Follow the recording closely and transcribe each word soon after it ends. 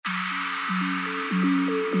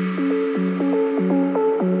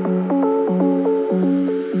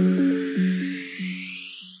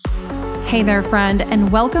Hey there, friend,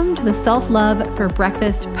 and welcome to the Self-Love for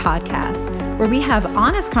Breakfast podcast, where we have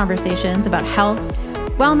honest conversations about health,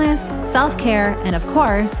 wellness, self-care, and of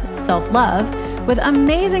course, self-love with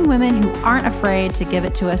amazing women who aren't afraid to give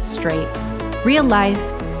it to us straight. Real life,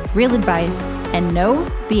 real advice, and no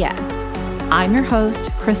BS. I'm your host,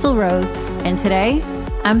 Crystal Rose, and today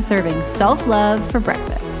I'm serving self-love for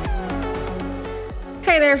breakfast.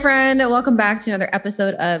 Hey there, friend. Welcome back to another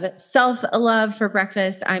episode of Self-Love for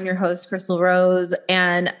Breakfast. I'm your host, Crystal Rose,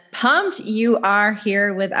 and pumped you are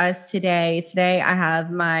here with us today. Today, I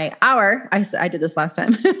have I did this last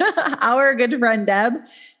time, our good friend, Deb.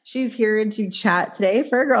 She's here to chat today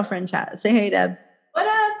for a girlfriend chat. Say hey, Deb. What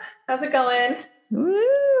up? How's it going?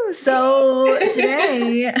 Woo. So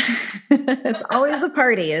today, it's always a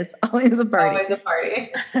party. It's always a party. Always a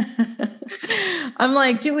party. I'm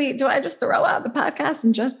like, do I just throw out the podcast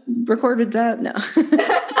and just record with Deb? No.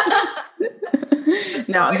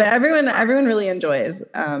 No, but everyone really enjoys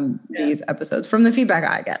these episodes from the feedback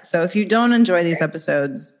I get. So if you don't enjoy these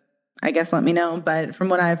episodes, I guess let me know. But from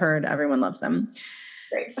what I've heard, everyone loves them.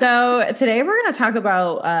 Great. So today we're going to talk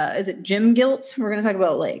about, is it gym guilt? We're going to talk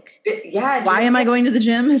about why am I going to the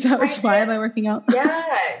gym? Is that why am I working out? Yeah.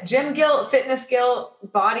 Gym guilt, fitness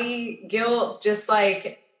guilt, body guilt, just how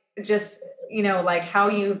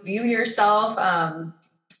you view yourself, and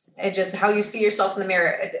just how you see yourself in the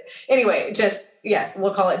mirror. Anyway, yes,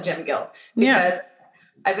 we'll call it gym guilt because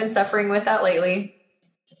I've been suffering with that lately.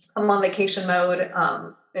 I'm on vacation mode.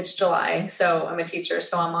 It's July, so I'm a teacher.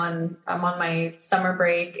 So I'm on my summer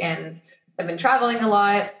break and I've been traveling a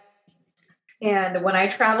lot. And when I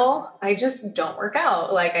travel, I just don't work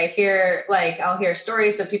out. I'll hear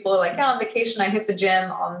stories of people on vacation, I hit the gym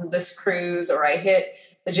on this cruise, or I hit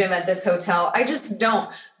the gym at this hotel. I just don't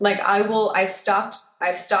I've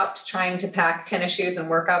stopped trying to pack tennis shoes and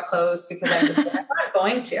workout clothes because I'm not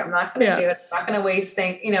going to, I'm not going to do it. I'm not going to waste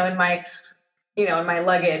things, in my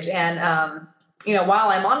luggage. And, while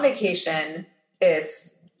I'm on vacation,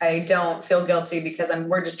 I don't feel guilty because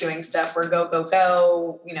we're just doing stuff. We're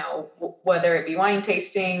go, whether it be wine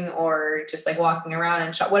tasting or just walking around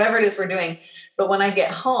and shop, whatever it is we're doing. But when I get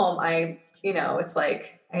home, it's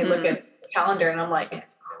like, I look at the calendar and I'm like,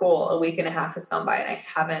 cool, a week and a half has gone by and I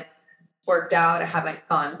haven't worked out. I haven't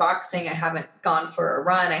gone boxing. I haven't gone for a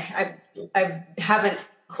run. I haven't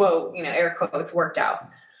quote, air quotes, worked out.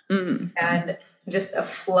 Mm-hmm. And just a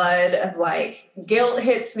flood of guilt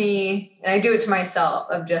hits me, and I do it to myself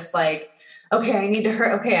of just okay, I need to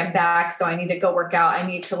hurt. Okay, I'm back. So I need to go work out. I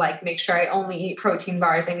need to make sure I only eat protein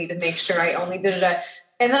bars. I need to make sure I only And then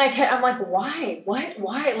I'm like, why? What?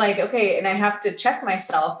 Why? Okay. And I have to check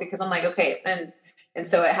myself because I'm like, okay. And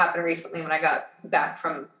so it happened recently when I got back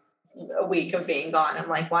from a week of being gone. I'm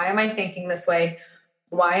like, why am I thinking this way?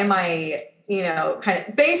 Why am I, kind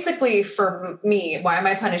of basically for me, why am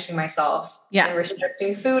I punishing myself and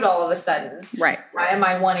restricting food all of a sudden? Right. Why am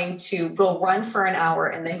I wanting to go run for an hour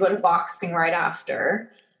and then go to boxing right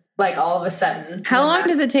after? All of a sudden. How long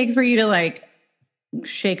does it take for you to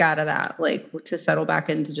shake out of that, to settle back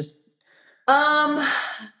into just?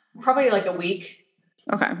 Probably a week.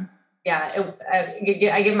 Okay. Yeah,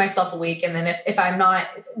 I give myself a week, and then if I'm not,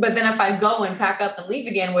 but then if I go and pack up and leave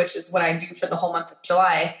again, which is what I do for the whole month of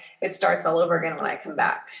July, it starts all over again when I come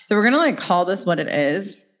back. So we're gonna call this what it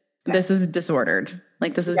is. Okay. This is disordered.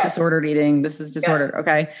 This is disordered eating. This is disordered.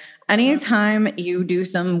 Okay. Anytime you do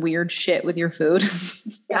some weird shit with your food,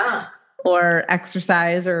 or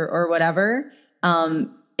exercise or whatever,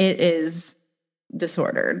 it is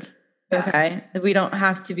disordered. Okay. We don't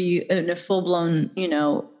have to be in a full blown,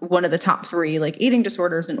 one of the top 3, eating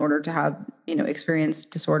disorders in order to have, experience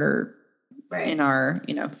disorder in our,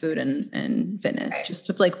 food and fitness, just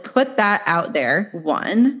to put that out there.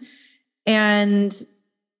 1. And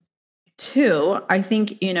 2, I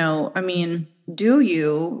think, do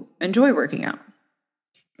you enjoy working out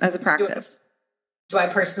as a practice? Do I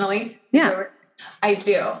personally? Yeah. I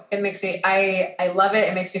do. It makes me, I love it.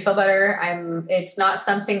 It makes me feel better. It's not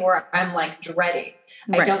something where I'm dreading.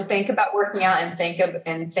 Right. I don't think about working out and think,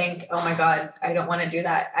 oh my God, I don't want to do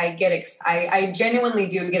that. I genuinely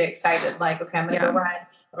do get excited. Okay, I'm going to go run.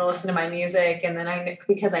 I'm going to listen to my music. And then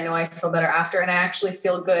because I know I feel better after, and I actually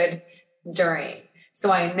feel good during.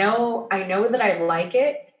 So I know that I like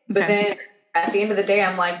it, but then at the end of the day,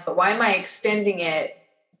 I'm like, but why am I extending it?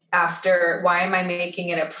 Why am I making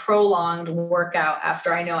it a prolonged workout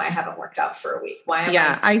after I know I haven't worked out for a week? Why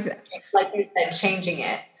am I, like you said, changing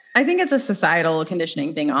it? I think it's a societal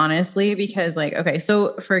conditioning thing, honestly, because okay,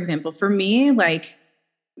 so for example, for me,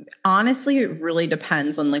 honestly, it really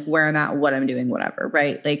depends on like where I'm at, what I'm doing, whatever,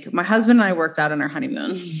 right? Like my husband and I worked out on our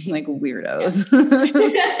honeymoon, like weirdos.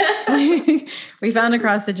 We found a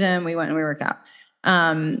CrossFit gym. We went and we worked out.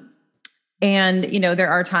 And, you know, there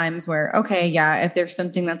are times where, okay, yeah, if there's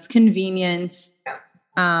something that's convenient,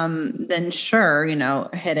 then sure, you know,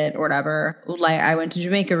 hit it or whatever. Like I went to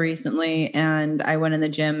Jamaica recently and I went in the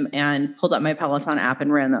gym and pulled up my Peloton app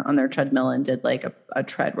and ran on their treadmill and did like a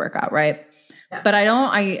tread workout. Right. Yeah. But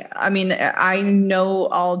I mean, I know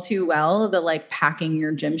all too well the like packing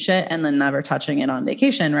your gym shit and then never touching it on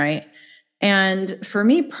vacation. Right. And for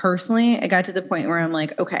me personally, I got to the point where I'm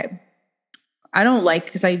like, okay, I don't like,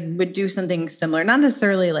 because I would do something similar, not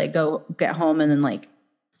necessarily like go get home and then like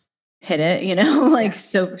hit it, you know, like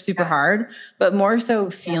so super hard, but more so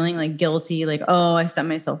feeling like guilty, like, oh, I set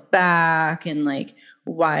myself back and like,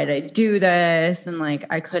 why did I do this? And like,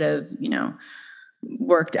 I could have, you know,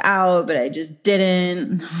 worked out, but I just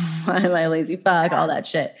didn't. Why am I a lazy fuck? All that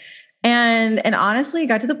shit. And honestly, it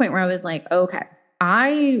got to the point where I was like, okay,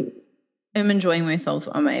 I am enjoying myself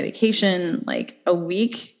on my vacation. Like a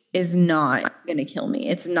week is not going to kill me.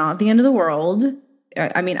 It's not the end of the world.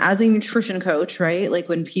 I mean, as a nutrition coach, right? Like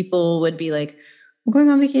when people would be like, we're going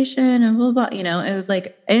on vacation and blah, blah, blah, you know, it was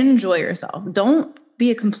like, enjoy yourself. Don't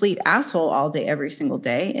be a complete asshole all day, every single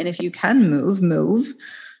day. And if you can move,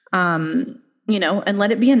 you know, and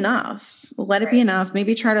let it be enough. Let it be enough.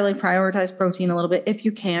 Maybe try to like prioritize protein a little bit if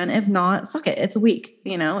you can. If not, fuck it. It's a week,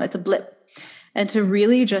 you know, it's a blip. And to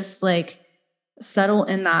really just like settle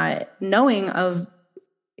in that knowing of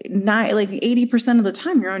not like 80% of the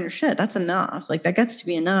time you're on your shit. That's enough. Like that gets to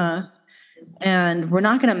be enough. And we're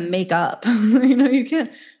not going to make up, you know, you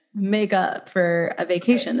can't make up for a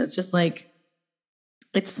vacation. It's just like,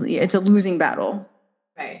 it's a losing battle.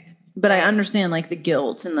 Right. But I understand like the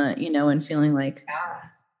guilt and the, you know, and feeling like,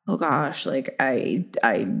 oh gosh, like I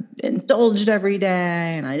indulged every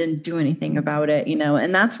day and I didn't do anything about it, you know,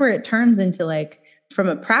 and that's where it turns into like from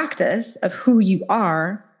a practice of who you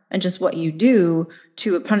are and just what you do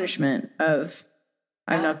to a punishment of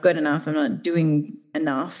I'm not good enough. I'm not doing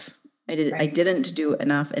enough. I didn't do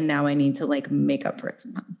enough. And now I need to like make up for it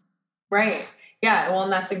somehow. Right. Yeah. Well,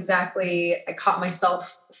 and that's exactly, I caught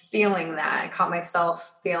myself feeling that. I caught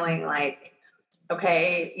myself feeling like,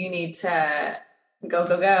 okay, you need to go.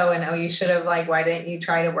 And oh, you should have like, why didn't you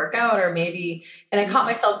try to work out? Or maybe, and I caught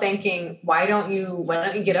myself thinking, why don't you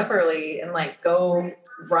get up early and like go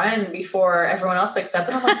run before everyone else wakes up?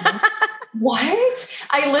 And I'm like, what?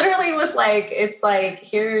 I literally was like, it's like,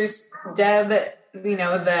 here's Deb,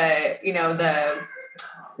 the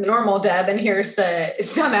normal Deb, and here's the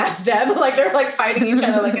dumbass Deb. Like they're like fighting each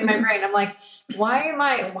other, like in my brain. I'm like, why am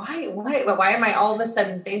I all of a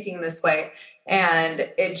sudden thinking this way? And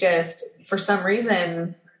it just, for some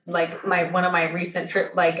reason, like one of my recent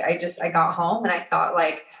trip, like I got home and I thought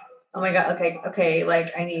like, oh my God, okay.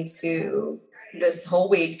 Like I need to this whole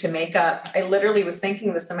week to make up. I literally was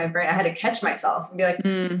thinking this in my brain. I had to catch myself and be like,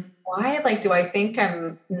 why? Like, do I think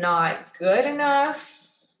I'm not good enough?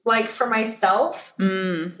 Like for myself,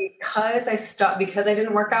 because I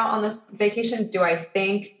didn't work out on this vacation. Do I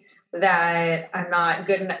think that I'm not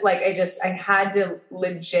good enough? Like I had to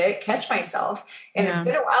legit catch myself. And it's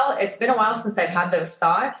been a while since I've had those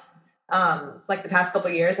thoughts. Like the past couple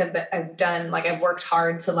of years I've worked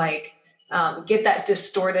hard to like, get that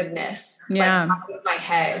distortedness out of my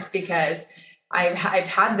head, because I've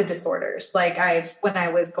had the disorders. Like when I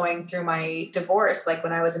was going through my divorce, like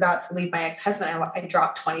when I was about to leave my ex-husband, I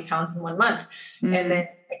dropped 20 pounds in 1 month and then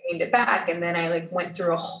I gained it back. And then I like went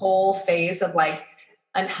through a whole phase of like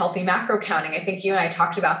unhealthy macro counting. I think you and I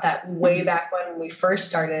talked about that way back when we first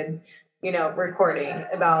started, you know, recording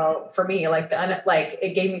about, for me, like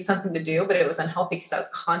it gave me something to do, but it was unhealthy because I was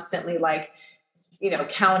constantly like, you know,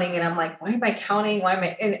 counting. And I'm like, why am I counting? Why am I?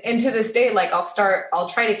 And to this day, like I'll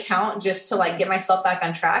try to count just to like get myself back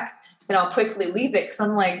on track, and I'll quickly leave it. Cause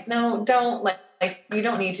I'm like, no, don't like you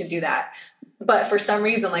don't need to do that. But for some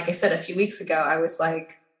reason, like I said, a few weeks ago, I was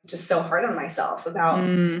like, just so hard on myself about, hey,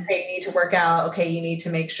 you need to work out. Okay. You need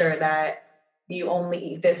to make sure that you only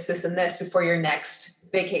eat this, and this before your next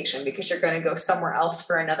vacation, because you're going to go somewhere else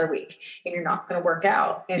for another week and you're not going to work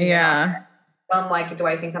out. And I'm like, do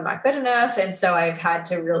I think I'm not good enough? And so I've had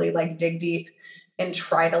to really like dig deep and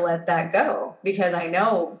try to let that go, because I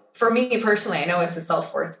know, for me personally, I know it's a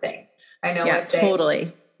self-worth thing. I know it's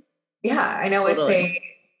totally. I know totally.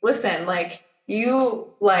 Listen, like you're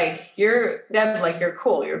Deb, like you're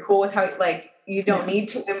cool. You're cool with how, like, you don't need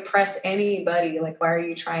to impress anybody. Like, why are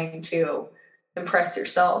you trying to impress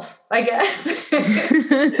yourself? I guess.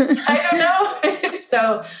 I don't know.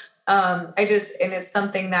 So, and it's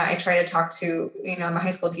something that I try to talk to, I'm a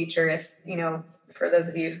high school teacher. If, for those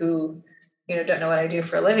of you who, don't know what I do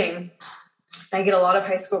for a living, I get a lot of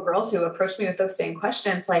high school girls who approach me with those same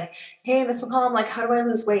questions. Like, hey, Miss McCollum, like, how do I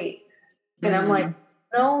lose weight? And I'm like,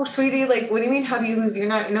 no, sweetie, like, what do you mean? How do you lose?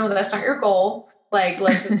 No, that's not your goal. Like,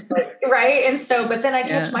 let's right. And so, but then I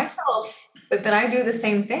catch myself, but then I do the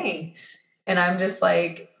same thing. And I'm just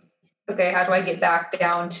like, okay, how do I get back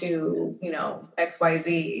down to,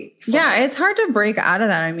 XYZ? Yeah. It's hard to break out of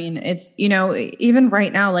that. I mean, it's, even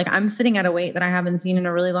right now, like I'm sitting at a weight that I haven't seen in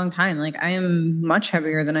a really long time. Like I am much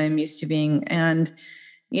heavier than I'm used to being. And,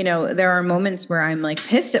 there are moments where I'm like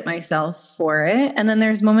pissed at myself for it. And then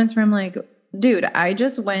there's moments where I'm like, dude, I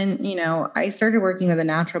just went, I started working with a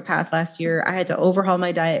naturopath last year. I had to overhaul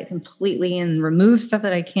my diet completely and remove stuff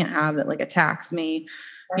that I can't have that like attacks me,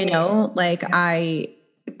 I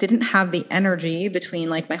didn't have the energy between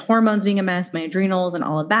like my hormones being a mess, my adrenals and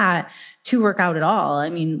all of that to work out at all. I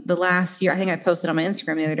mean, the last year, I think I posted on my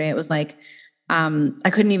Instagram the other day, it was like, I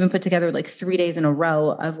couldn't even put together like 3 days in a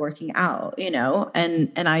row of working out, and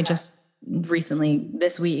I just recently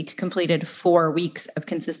this week completed 4 weeks of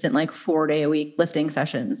consistent, like 4-day a week lifting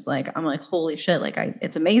sessions. Like, I'm like, holy shit. Like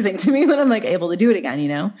it's amazing to me that I'm like able to do it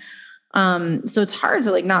again, so it's hard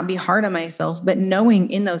to like not be hard on myself, but knowing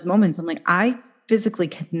in those moments, I'm like, I physically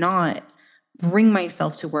cannot bring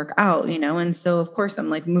myself to work out, and so of course I'm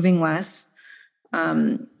like moving less,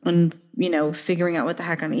 and, figuring out what the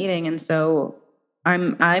heck I'm eating. And so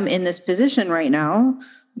I'm in this position right now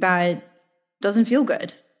that doesn't feel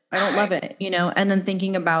good. I don't love it, and then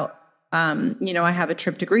thinking about, I have a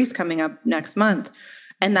trip to Greece coming up next month,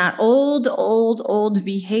 and that old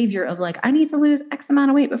behavior of like, I need to lose X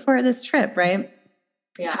amount of weight before this trip. Right.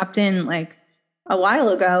 Yeah. Popped in like a while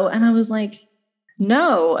ago. And I was like,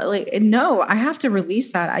 no, I have to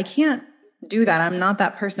release that. I can't do that. I'm not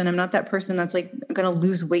that person. I'm not that person that's like going to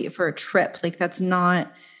lose weight for a trip. Like that's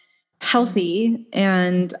not healthy.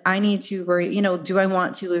 And I need to worry, do I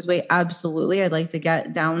want to lose weight? Absolutely. I'd like to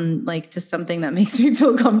get down like to something that makes me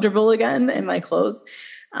feel comfortable again in my clothes.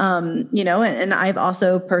 And I've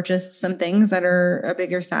also purchased some things that are a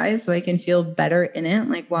bigger size so I can feel better in it,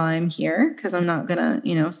 like while I'm here, because I'm not gonna,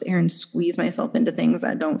 sit here and squeeze myself into things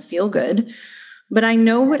that don't feel good. But I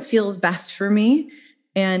know what feels best for me.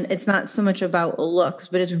 And it's not so much about looks,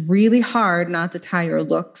 but it's really hard not to tie your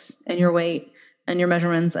looks and your weight and your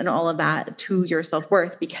measurements and all of that to your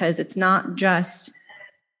self-worth, because it's not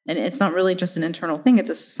really just an internal thing. It's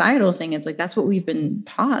a societal thing. It's like, that's what we've been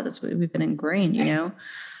taught. That's what we've been ingrained,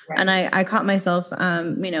 Right. And I caught myself,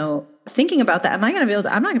 thinking about that. I'm not going to be able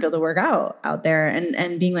to work out there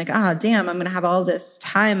and being like, damn, I'm going to have all this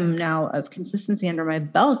time now of consistency under my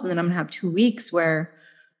belt. And then I'm going to have 2 weeks where,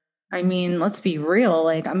 let's be real.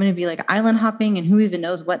 Like I'm going to be like island hopping and who even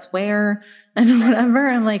knows what's where and whatever.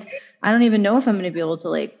 I'm like, I don't even know if I'm going to be able to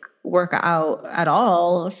like work out at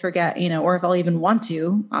all, forget, or if I'll even want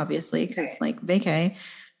to, obviously, because like vacay.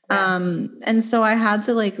 And so I had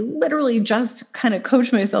to like literally just kind of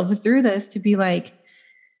coach myself through this to be like,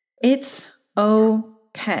 it's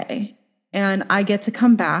okay. And I get to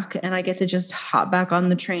come back and I get to just hop back on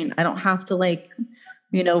the train. I don't have to like,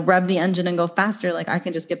 rev the engine and go faster. Like I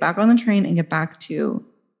can just get back on the train and get back to,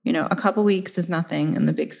 a couple weeks is nothing in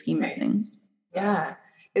the big scheme of things. Yeah.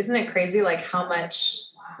 Isn't it crazy? Like how much,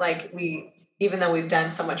 like even though we've done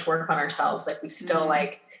so much work on ourselves, like we still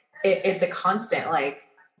like, it's a constant, like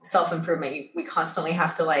self-improvement. We constantly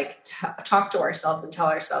have to like talk to ourselves and tell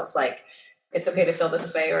ourselves like, it's okay to feel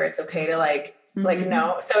this way, or it's okay to like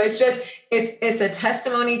no. So it's just, it's a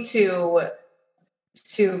testimony to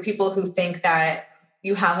people who think that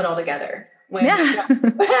you have it all together when you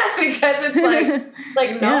don't. Because it's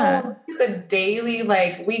like, no, it's a daily,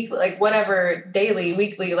 like week, like whatever, daily,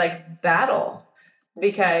 weekly, like battle.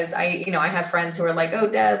 Because I have friends who are like, oh,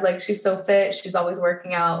 Deb, like she's so fit. She's always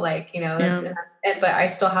working out. Like, but I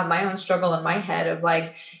still have my own struggle in my head of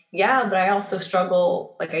like, but I also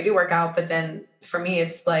struggle. Like I do work out, but then for me,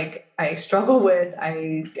 it's like, I struggle with,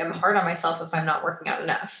 I am hard on myself if I'm not working out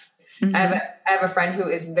enough. Mm-hmm. I have a friend who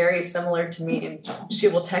is very similar to me, and she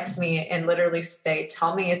will text me and literally say,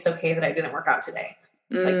 tell me it's okay that I didn't work out today.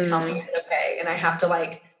 Like, tell me it's okay. And I have to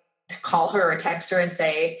like call her or text her and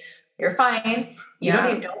say, you're fine. You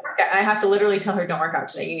don't need to work out. I have to literally tell her, don't work out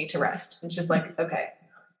today. You need to rest. And she's like, okay.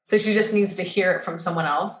 So she just needs to hear it from someone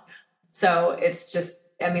else. So it's just,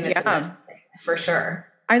 it's for sure.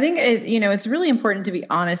 I think it's really important to be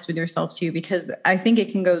honest with yourself too, because I think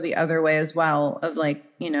it can go the other way as well of like,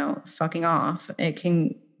 fucking off. It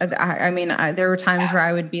can, there were times where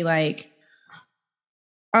I would be like,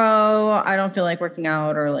 oh, I don't feel like working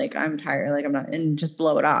out, or like, I'm tired, like I'm not, and just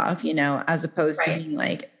blow it off, as opposed to being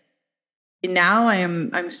like, now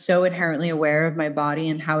I'm so inherently aware of my body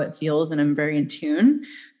and how it feels. And I'm very in tune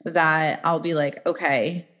that I'll be like,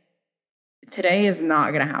 okay, today is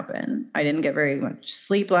not going to happen. I didn't get very much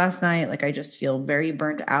sleep last night. Like, I just feel very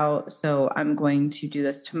burnt out. So I'm going to do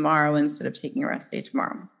this tomorrow instead of taking a rest day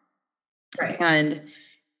tomorrow. Right. And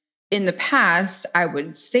in the past, I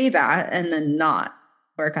would say that and then not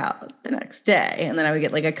work out the next day. And then I would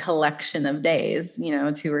get like a collection of days,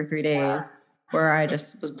 2 or 3 days where I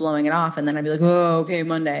just was blowing it off. And then I'd be like, oh, okay,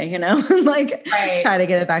 Monday, like try to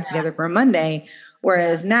get it back together for a Monday.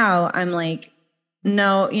 Whereas now I'm like,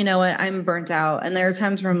 no, you know what? I'm burnt out. And there are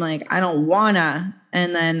times where I'm like, I don't wanna.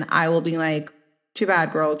 And then I will be like, too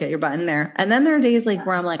bad, girl, get your butt in there. And then there are days like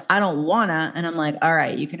where I'm like, I don't wanna. And I'm like, all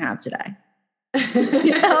right, you can have today. But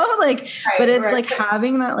it's like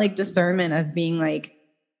having that like discernment of being like,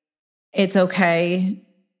 it's okay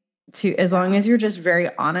to, as long as you're just very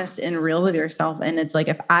honest and real with yourself. And it's like,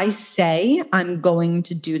 if I say I'm going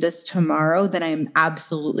to do this tomorrow, then I'm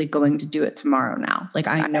absolutely going to do it tomorrow now. Like,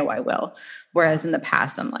 I know I will. Whereas in the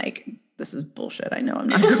past, I'm like, this is bullshit. I know I'm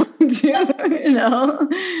not going to,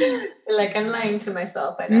 Like, I'm lying to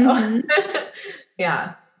myself. I know. Mm-hmm.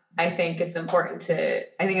 Yeah. I think it's important to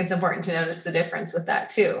notice the difference with that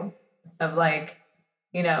too, of like,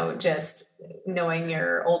 just knowing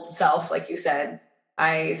your old self. Like you said,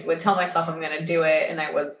 I would tell myself I'm going to do it, and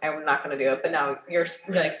I'm not going to do it. But now you're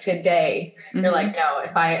like, today, you're like, no,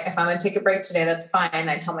 if I'm going to take a break today, that's fine.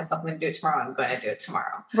 I tell myself I'm going to do it tomorrow. I'm going to do it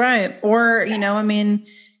tomorrow. Right. Or,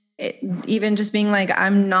 even just being like,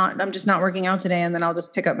 I'm just not working out today. And then I'll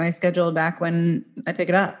just pick up my schedule back when I pick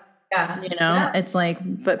it up. Yeah. It's like,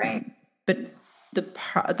 but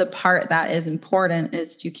the part that is important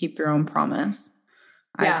is to keep your own promise.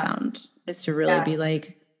 I found is to really be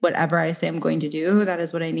like, whatever I say I'm going to do, that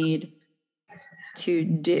is what I need to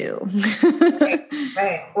do.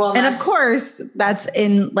 Right. Well, and of course that's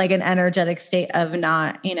in like an energetic state of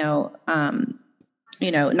not,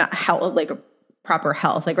 not health, like a proper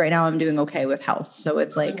health. Like right now I'm doing okay with health. So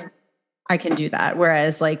it's like, I can do that.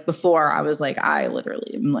 Whereas like before I was like, I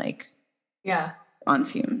literally am like, on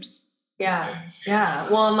fumes. Yeah. Yeah.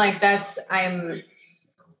 Well, I'm like,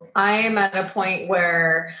 I'm at a point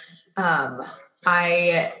where, I'm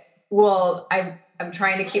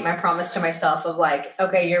trying to keep my promise to myself of like,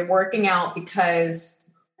 okay, you're working out because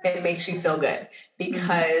it makes you feel good,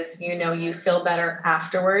 because, you feel better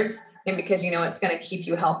afterwards, and because, it's going to keep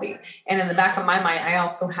you healthy. And in the back of my mind, I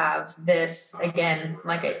also have this, again,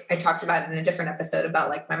 like I talked about it in a different episode about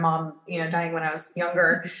like my mom, dying when I was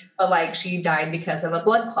younger, but like she died because of a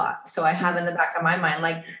blood clot. So I have in the back of my mind,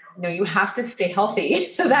 like, you have to stay healthy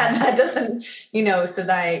so that doesn't, so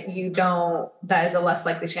that you don't, that is a less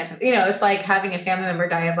likely chance of, it's like having a family member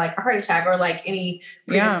die of like a heart attack or like any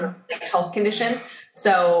previous like health conditions.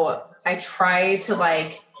 So I try to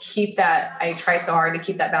like I try so hard to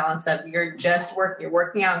keep that balance of you're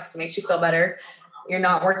working out because it makes you feel better. You're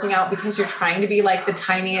not working out because you're trying to be like the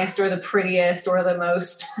tiniest or the prettiest or the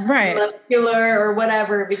most muscular or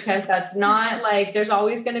whatever, because that's not like, there's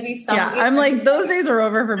always going to be some. Yeah, I'm like, those days are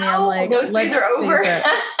over for me. I'm like, those days are over.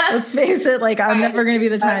 Let's face it. Like, I'm never going to be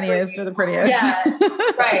the tiniest or the prettiest. Yeah.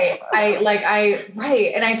 Right.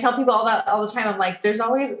 And I tell people all the time. I'm like, there's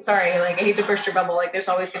always, sorry, like I hate to burst your bubble. Like there's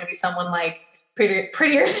always going to be someone like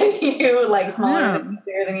prettier than you, like smaller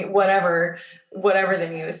than you, whatever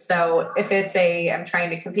than you. So if it's I'm trying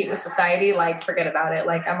to compete with society, like forget about it.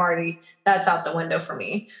 Like that's out the window for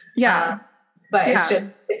me. Yeah. But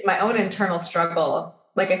it's my own internal struggle.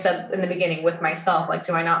 Like I said in the beginning with myself, like,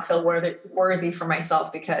 do I not feel worthy for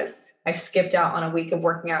myself because I skipped out on a week of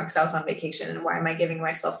working out because I was on vacation, and why am I giving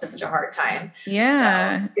myself such a hard time?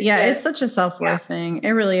 Yeah. So it's such a self-worth thing.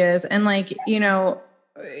 It really is. And like,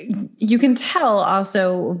 you can tell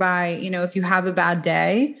also by, if you have a bad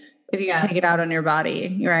day, if you take it out on your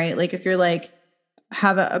body, right? Like if you're like,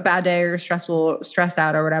 have a bad day or stressed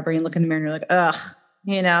out or whatever, you look in the mirror and you're like, ugh,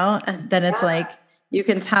 and then it's like, you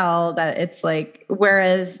can tell that it's like,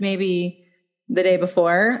 whereas maybe the day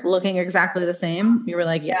before looking exactly the same, you were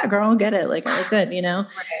like, yeah, girl, get it. Like, I look good, Right.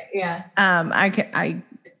 Yeah. I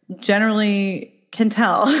generally can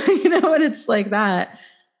tell, when it's like that.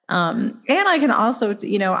 And I can also,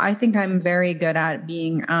 I think I'm very good at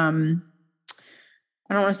being, I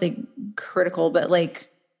don't want to say critical, but like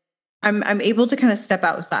I'm able to kind of step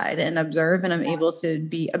outside and observe, and I'm able to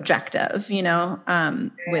be objective,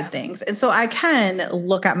 with things. And so I can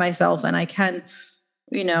look at myself and I can,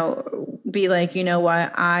 be like, you know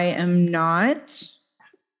what, I am not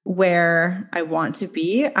where I want to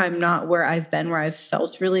be. I'm not where I've been, where I've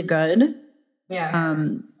felt really good. Yeah.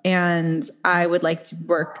 And I would like to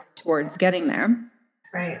work towards getting there.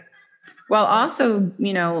 Right. While also,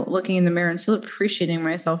 looking in the mirror and still appreciating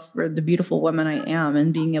myself for the beautiful woman I am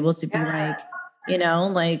and being able to be like,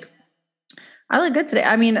 I look good today.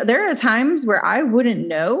 I mean, there are times where I wouldn't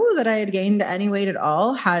know that I had gained any weight at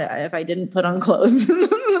all if I didn't put on clothes.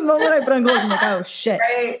 The moment I put on clothes, I'm like, oh shit.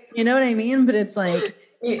 Right. You know what I mean? But it's like,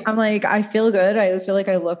 I'm like, I feel good. I feel like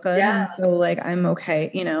I look good. Yeah. And so like, I'm okay,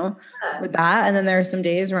 with that. And then there are some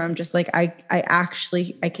days where I'm just like, I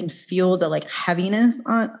can feel the like heaviness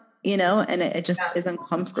on, and it just is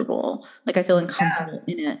uncomfortable. Like I feel uncomfortable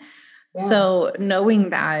in it. Yeah. So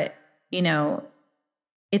knowing that,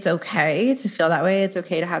 it's okay to feel that way. It's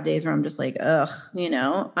okay to have days where I'm just like, ugh,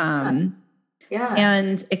 and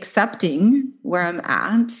accepting where I'm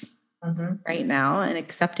at right now and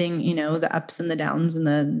accepting, the ups and the downs and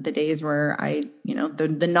the days where I,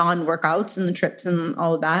 the non-workouts and the trips and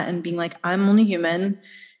all of that, and being like, I'm only human,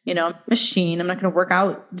 I'm a machine. I'm not going to work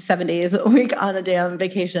out 7 days a week on a damn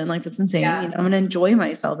vacation. Like that's insane. Yeah. I'm going to enjoy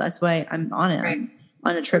myself. That's why I'm on it. Right. I'm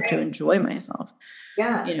on a trip to enjoy myself.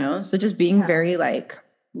 Yeah. So just being very like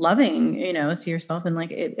loving, to yourself and like,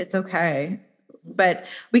 it's okay. But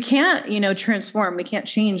we can't, transform. We can't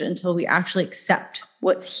change until we actually accept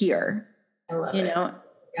what's here. I love it.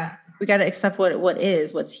 Yeah. We got to accept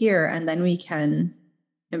what's here. And then we can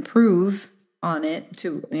improve on it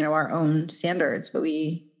to, our own standards, but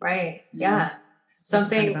right. Yeah.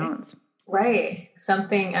 Something, right.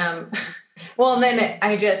 Something, well, and then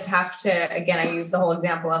I just have to, again, I use the whole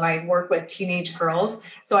example of I work with teenage girls.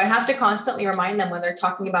 So I have to constantly remind them when they're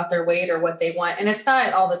talking about their weight or what they want. And it's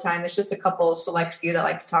not all the time. It's just a couple select few that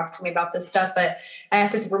like to talk to me about this stuff. But I have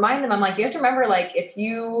to remind them, I'm like, you have to remember, like, if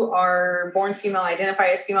you are born female, identify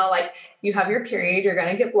as female, like you have your period, you're going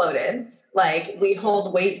to get bloated. Like we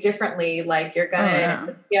hold weight differently. Like you're going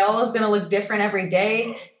to, the scale is going to look different every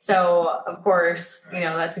day. So of course,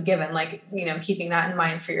 that's a given, like, keeping that in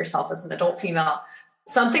mind for yourself as an adult female.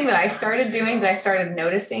 Something that I started doing, that I started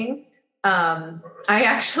noticing, I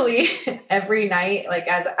actually every night, like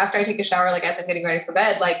after I take a shower, like as I'm getting ready for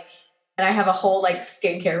bed, like, and I have a whole like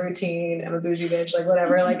skincare routine. I'm a bougie bitch, like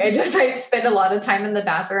whatever. Like I spend a lot of time in the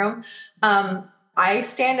bathroom. I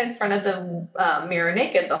stand in front of the mirror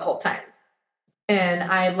naked the whole time. And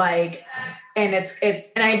I like, and and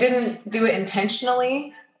I didn't do it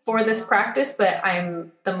intentionally for this practice, but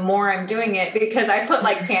the more I'm doing it, because I put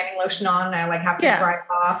like tanning lotion on and I like have to dry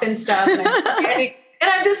off and stuff. And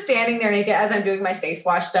I'm just standing there naked as I'm doing my face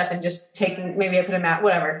wash stuff and just maybe I put a mat,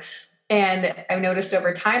 whatever. And I've noticed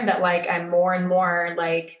over time that like, I'm more and more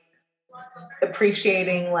like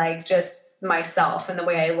appreciating like just myself and the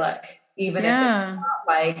way I look. Even if it's not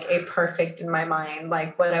like a perfect in my mind,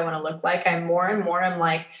 like what I want to look like, I'm more and more, I'm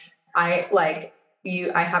like, I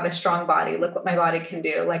have a strong body. Look what my body can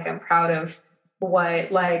do. Like, I'm proud of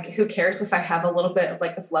who cares if I have a little bit of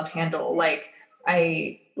like a love handle?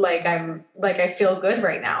 I feel good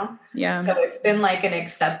right now. Yeah. So it's been like an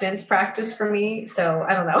acceptance practice for me. So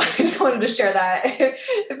I don't know. I just wanted to share that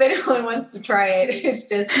if anyone wants to try it, it's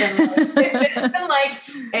just been like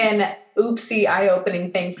an oopsie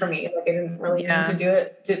eye-opening thing for me. Like I didn't really need to do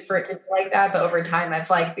it for it to be like that. But over time I've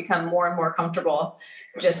like become more and more comfortable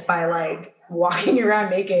just by like walking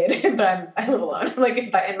around naked, but I live alone, like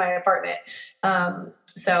in my apartment.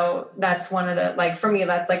 So that's one of the, like, for me,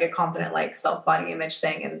 that's like a confident, like self-body image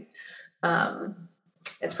thing. And,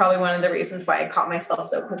 it's probably one of the reasons why I caught myself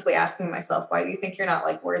so quickly asking myself, why do you think you're not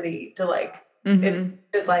like worthy to like,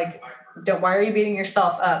 why are you beating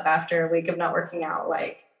yourself up after a week of not working out?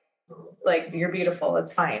 Like you're beautiful.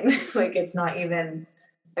 It's fine. Like, it's not even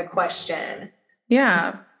a question.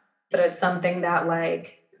 Yeah. But it's something that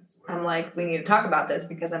like, I'm like, we need to talk about this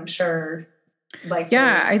because I'm sure like,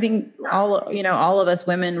 I think all of us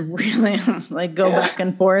women really like go back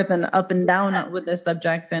and forth and up and down with this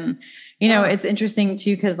subject. And, it's interesting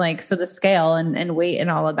too, cause like, so the scale and weight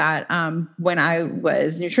and all of that, when I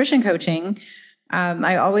was nutrition coaching,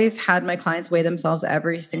 I always had my clients weigh themselves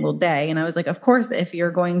every single day. And I was like, of course, if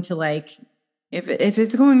you're going to like, if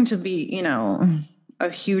it's going to be, a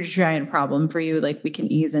huge giant problem for you, like we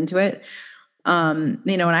can ease into it. And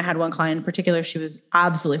I had one client in particular, she was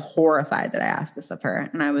absolutely horrified that I asked this of her.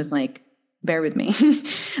 And I was like, bear with me.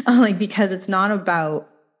 Like, because it's not about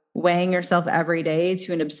weighing yourself every day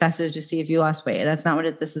to an obsessive to see if you lost weight. That's not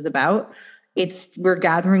what this is about. We're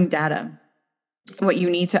gathering data. What you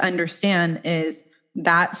need to understand is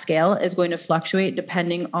that scale is going to fluctuate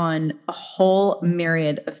depending on a whole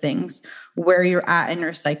myriad of things, where you're at in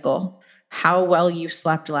your cycle, how well you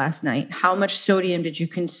slept last night. How much sodium did you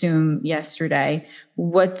consume yesterday?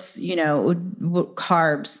 What's,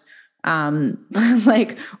 carbs,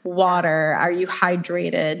 like water? Are you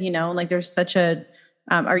hydrated? Like there's such a,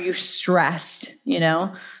 are you stressed?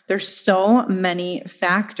 There's so many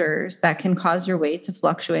factors that can cause your weight to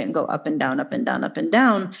fluctuate and go up and down, up and down, up and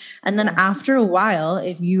down. And then after a while,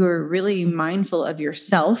 if you are really mindful of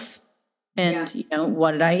yourself and,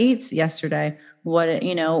 what did I eat yesterday? How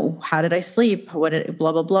did I sleep? Blah,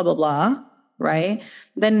 blah, blah, blah, blah. Right.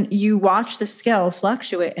 Then you watch the scale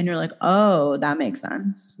fluctuate and you're like, oh, that makes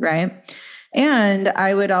sense. Right. And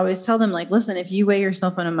I would always tell them, like, listen, if you weigh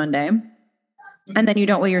yourself on a Monday and then you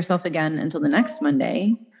don't weigh yourself again until the next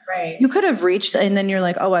Monday, right, you could have reached, and then you're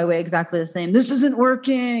like, oh, I weigh exactly the same. This isn't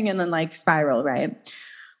working. And then like spiral, right?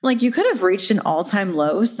 Like you could have reached an all-time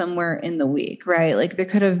low somewhere in the week, right? Like there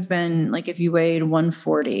could have been like, if you weighed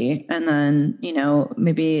 140 and then,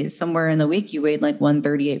 maybe somewhere in the week you weighed like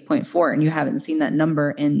 138.4 and you haven't seen that number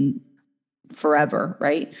in forever,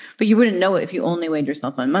 right? But you wouldn't know it if you only weighed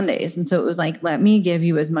yourself on Mondays. And so it was like, let me give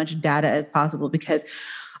you as much data as possible because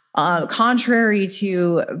contrary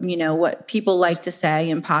to, what people like to say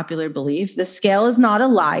in popular belief, the scale is not a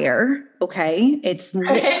liar. Okay. It's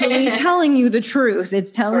literally telling you the truth.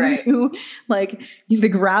 It's telling you like the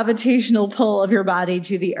gravitational pull of your body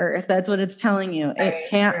to the earth. That's what it's telling you. It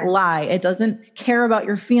can't lie. It doesn't care about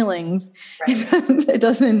your feelings.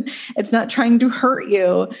 It's not trying to hurt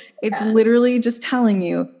you. It's literally just telling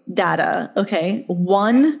you data. Okay.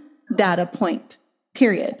 One data point,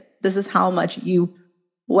 period. This is how much you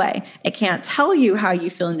weigh. It can't tell you how you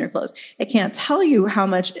feel in your clothes. It can't tell you how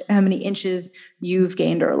many inches you've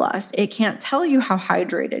gained or lost. It can't tell you how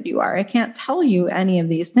hydrated you are. It can't tell you any of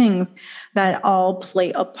these things that all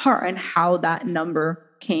play a part in how that number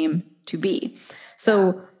came to be.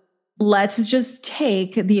 So let's just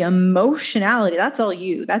take the emotionality. That's all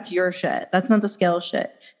you. That's your shit. That's not the scale shit.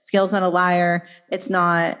 Scale's not a liar. It's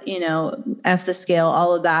not, F the scale,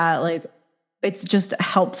 all of that. Like, it's just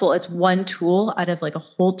helpful. It's one tool out of like a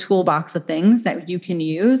whole toolbox of things that you can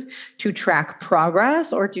use to track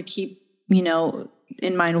progress or to keep,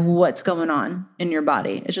 in mind what's going on in your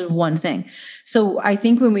body. It's just one thing. So I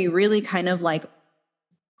think when we really kind of like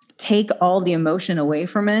take all the emotion away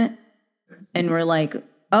from it and we're like,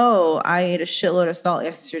 oh, I ate a shitload of salt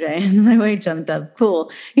yesterday and my weight jumped up.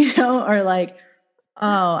 Cool. Or like,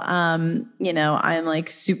 oh, I'm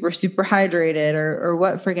like super, super hydrated or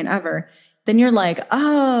what friggin' ever. Then you're like,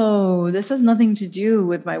 oh, this has nothing to do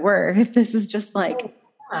with my worth. This is just like,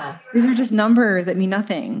 these are just numbers that mean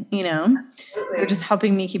nothing, They're just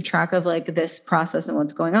helping me keep track of like this process and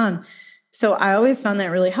what's going on. So I always found that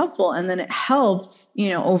really helpful. And then it helped,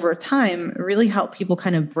 over time, really help people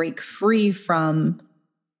kind of break free from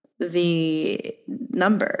the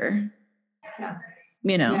number,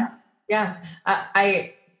 Yeah.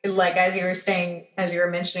 I like, as you were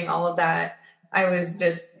mentioning all of that, I was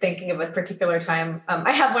just thinking of a particular time.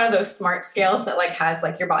 I have one of those smart scales that like has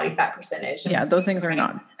like your body fat percentage. Yeah. Those things are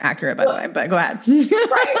not accurate, by the way, but go ahead.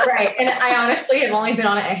 Right. And I honestly have only been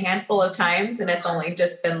on it a handful of times and it's only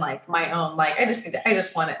just been like my own, like, I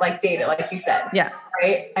just want it like data, like you said. Yeah.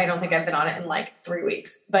 Right. I don't think I've been on it in like 3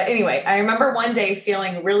 weeks, but anyway, I remember one day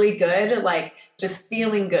feeling really good, like just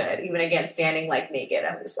feeling good, even again, standing like naked.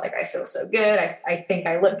 I'm just like, I feel so good. I think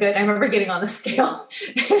I look good. I remember getting on the scale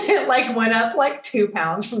it like went up like 2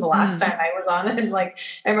 pounds from the last time I was on it. And like,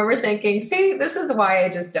 I remember thinking, see, this is why I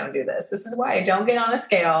just don't do this. This is why I don't get on a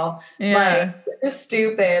scale. Yeah. Like, this is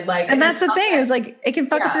stupid. Like, and that's the thing is like, it can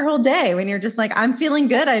fuck up your whole day when you're just like, I'm feeling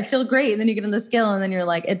good. I feel great. And then you get on the scale and then you're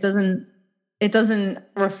like, it doesn't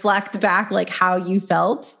reflect back like how you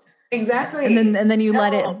felt. Exactly. And then you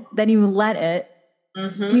let it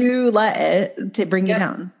to bring you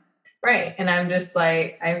down. Right. And I'm just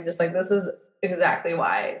like, this is exactly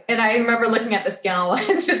why. And I remember looking at the scale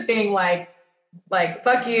and just being like,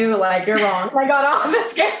 fuck you. Like, you're wrong. I got off the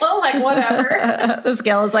scale, like whatever. The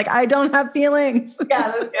scale is like, I don't have feelings.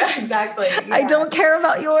 Yeah, exactly. Yeah. I don't care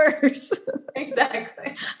about yours.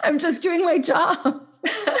 Exactly. I'm just doing my job.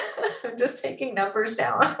 I'm just taking numbers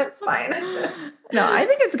down. It's fine. No, I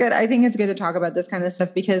think it's good. I think it's good to talk about this kind of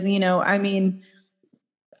stuff because, I mean,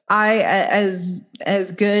 as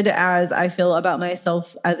good as I feel about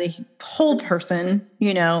myself as a whole person,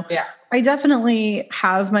 I definitely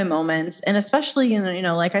have my moments. And especially,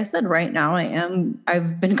 like I said, right now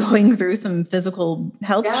I've been going through some physical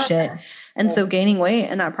health shit. And so gaining weight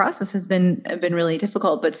in that process has been really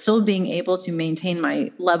difficult, but still being able to maintain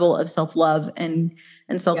my level of self-love and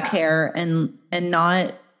self-care and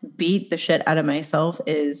not beat the shit out of myself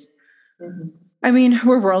is I mean,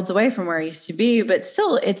 we're worlds away from where I used to be, but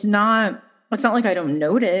still it's not like I don't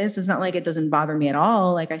notice. It's not like it doesn't bother me at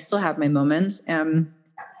all. Like I still have my moments. And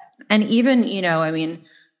even, I mean,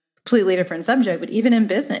 completely different subject, but even in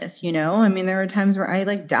business, I mean, there are times where I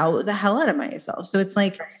like doubt the hell out of myself. So it's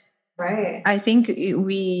like, right. I think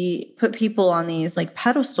we put people on these like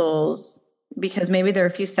pedestals because maybe they're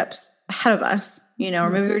a few steps ahead of us, or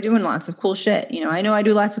maybe we're doing lots of cool shit. I know I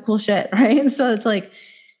do lots of cool shit. Right. So it's like,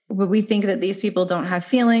 but we think that these people don't have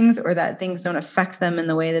feelings or that things don't affect them in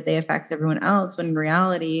the way that they affect everyone else. When in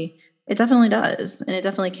reality, it definitely does. And it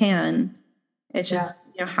definitely can. It's just,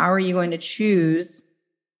 how are you going to choose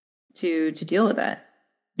to deal with it?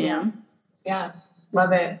 Yeah.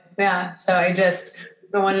 Love it. Yeah. So I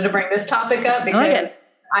wanted to bring this topic up because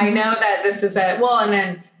I know that this is and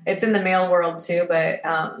then it's in the male world too, but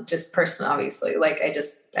just personally, obviously, like I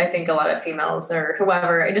think a lot of females or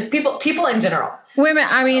whoever, just people in general. Women.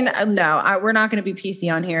 I mean, no, we're not going to be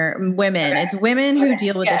PC on here. Women. Okay. It's women who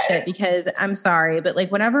deal with this shit because I'm sorry, but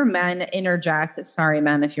like whenever men interject, sorry,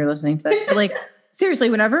 men, if you're listening to this, but like seriously,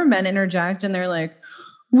 whenever men interject and they're like,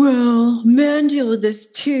 well, men deal with this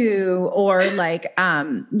too. Or like,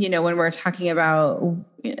 when we're talking about,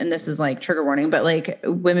 and this is like trigger warning, but like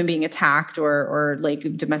women being attacked or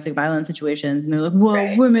like domestic violence situations. And they're like,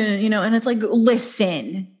 well, women, and it's like,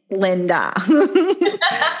 listen, Linda,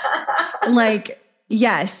 like,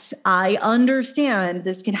 yes, I understand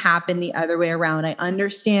this can happen the other way around. I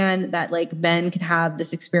understand that like men can have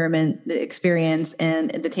this experience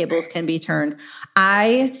and the tables can be turned.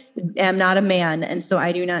 I am not a man. And so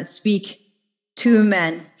I do not speak to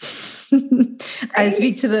men. I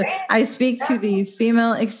speak to the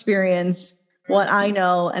female experience, what I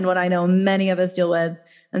know and what I know many of us deal with.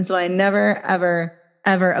 And so I never, ever,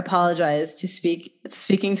 ever apologize to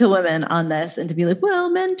speaking to women on this and to be like, well,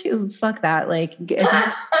 men too, fuck that. Like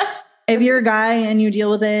if you're a guy and you deal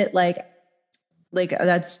with it, like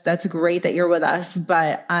that's great that you're with us,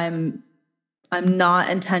 but I'm not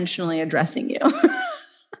intentionally addressing you.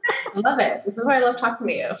 I love it. This is why I love talking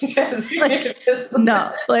to you because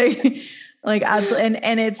absolutely.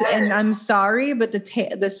 And I'm sorry, but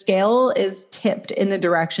the scale is tipped in the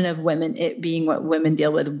direction of women, it being what women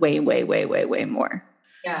deal with way, way, way, way, way more.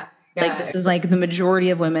 Yeah. Like this is like the majority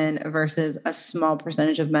of women versus a small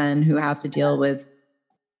percentage of men who have to deal with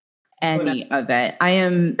any of it.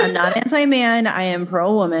 I'm not anti-man. I am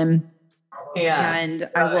pro-woman. Yeah. And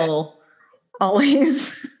I will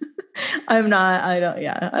always, I don't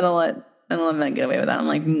let men get away with that. I'm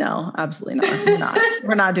like, no, absolutely not.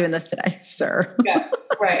 We're not doing this today, sir. Yeah,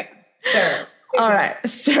 right. Sir. All right,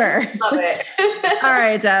 sir. Love it. All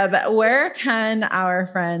right, Deb, where can our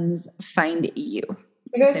friends find you?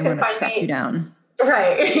 You guys can find track me. You down.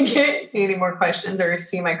 Right. Need any more questions or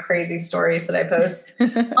see my crazy stories that I post on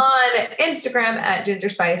Instagram at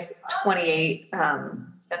gingerspice28.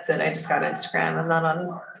 That's it. I just got Instagram.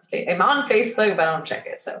 I'm on Facebook, but I don't check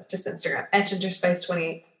it. So just Instagram at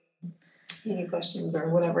gingerspice28. Any questions or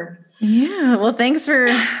whatever. Yeah. Well, thanks for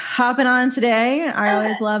hopping on today. I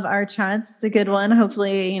always love our chats. It's a good one.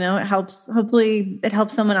 Hopefully, it helps. Hopefully it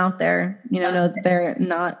helps someone out there, know that they're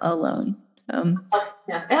not alone.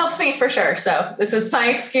 Yeah, it helps me for sure. So this is my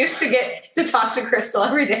excuse to get to talk to Crystal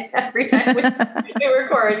every time we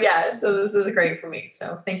record. Yeah. So this is great for me.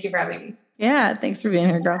 So thank you for having me. Yeah. Thanks for being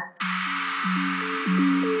here, girl.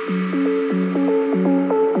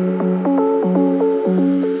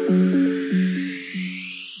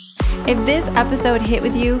 If this episode hit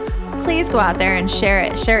with you, please go out there and share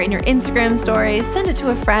it. Share it in your Instagram stories, send it to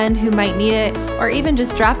a friend who might need it, or even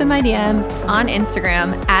just drop in my DMs on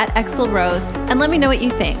Instagram at @extelrose and let me know what you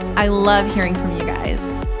think. I love hearing from you guys.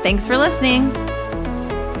 Thanks for listening.